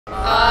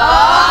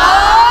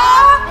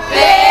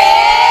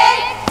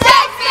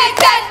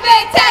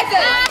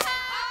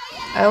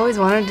I always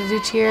wanted to do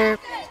cheer.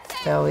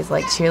 I always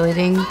liked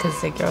cheerleading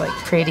because they're like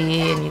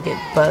pretty and you get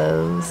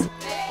bows.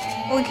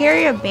 We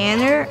carry a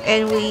banner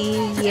and we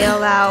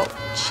yell out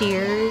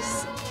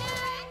cheers.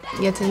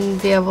 You have to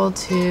be able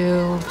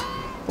to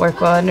work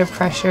well under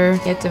pressure.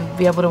 You have to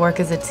be able to work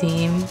as a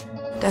team.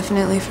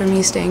 Definitely for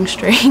me, staying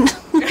straight.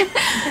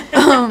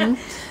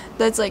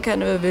 That's like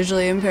kind of a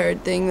visually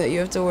impaired thing that you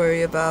have to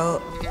worry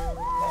about.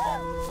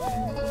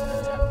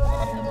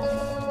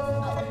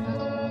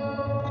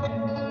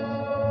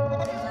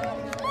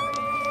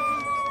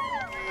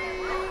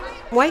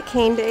 White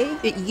Cane Day,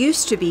 it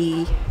used to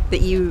be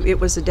that it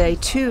was a day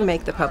to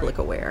make the public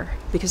aware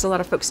because a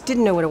lot of folks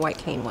didn't know what a white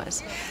cane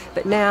was.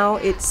 But now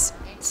it's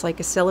like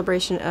a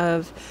celebration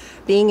of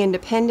being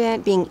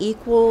independent, being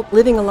equal,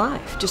 living a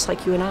life just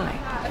like you and I.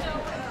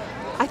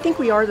 I think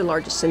we are the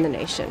largest in the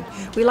nation.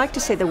 We like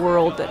to say the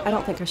world, but I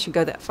don't think I should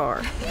go that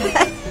far.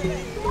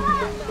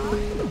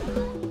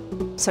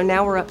 So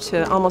now we're up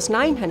to almost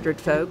 900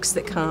 folks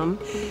that come.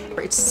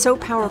 It's so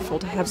powerful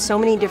to have so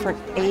many different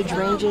age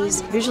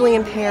ranges, visually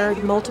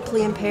impaired, multiply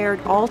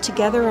impaired, all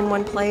together in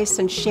one place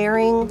and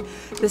sharing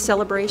the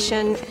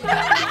celebration.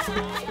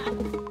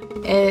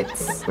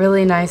 It's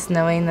really nice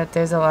knowing that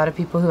there's a lot of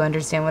people who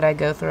understand what I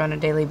go through on a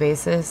daily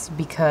basis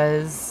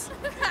because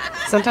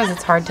sometimes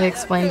it's hard to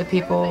explain to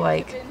people,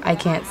 like, I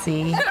can't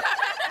see.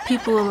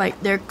 People are like,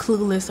 they're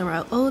clueless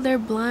around, oh, they're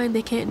blind,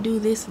 they can't do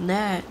this and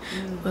that.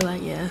 But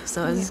like, yeah,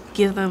 so I just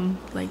give them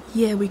like,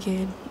 yeah, we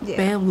can. Yeah.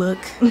 Bam, look.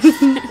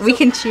 We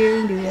can cheer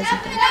and do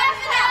everything.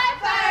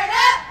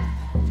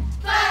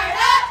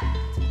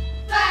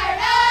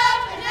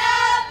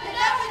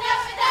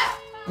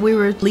 We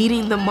were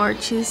leading the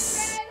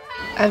marches.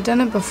 I've done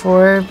it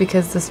before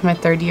because this is my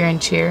 3rd year in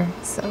cheer,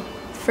 so.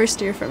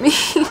 First year for me.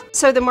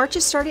 So the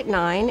marches start at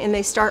 9 and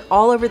they start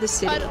all over the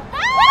city.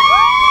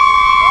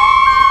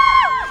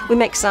 We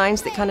make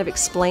signs that kind of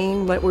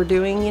explain what we're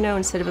doing, you know,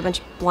 instead of a bunch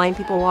of blind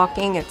people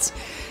walking.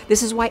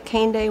 This is White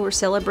Cane Day. We're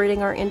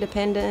celebrating our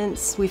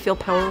independence. We feel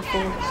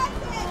powerful.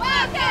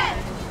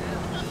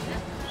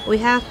 We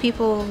have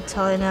people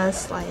telling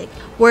us like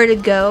where to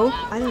go.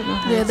 I don't know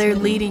how. Yeah, they're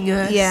leading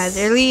us. Yeah,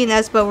 they're leading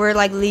us, but we're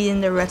like leading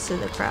the rest of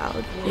the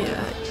crowd.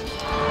 Yeah.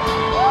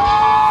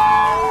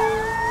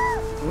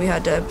 We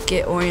had to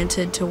get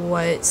oriented to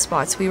what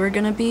spots we were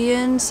going to be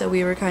in, so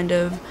we were kind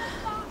of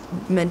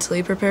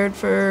mentally prepared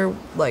for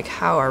like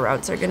how our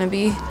routes are going to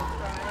be.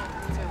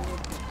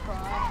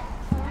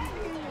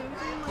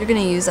 You're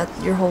going to use that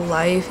your whole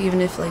life, even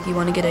if like you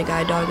want to get a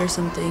guide dog or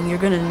something. You're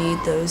going to need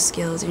those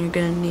skills and you're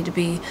going to need to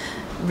be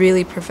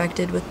really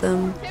perfected with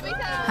them.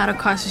 How to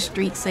cross the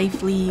street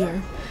safely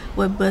or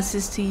what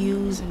buses to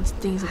use and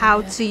things like that.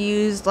 How to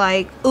use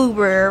like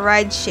Uber or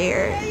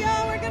rideshare.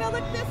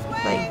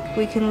 Like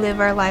we can live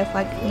our life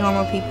like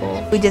normal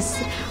people. We just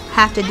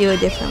have to do it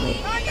differently.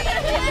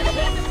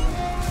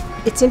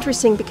 It's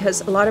interesting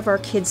because a lot of our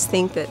kids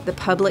think that the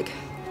public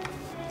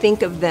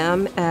think of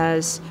them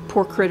as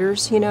poor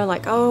critters, you know,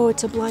 like, oh,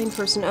 it's a blind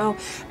person, oh.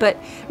 But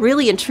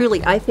really and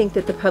truly, I think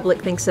that the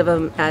public thinks of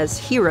them as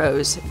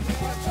heroes.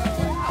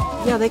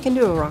 Yeah, they can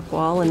do a rock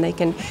wall and they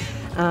can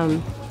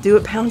do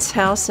a bounce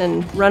house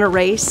and run a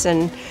race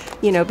and,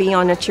 you know, be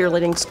on a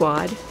cheerleading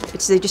squad.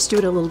 They just do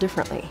it a little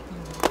differently.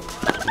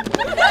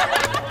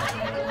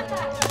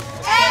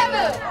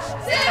 Emma,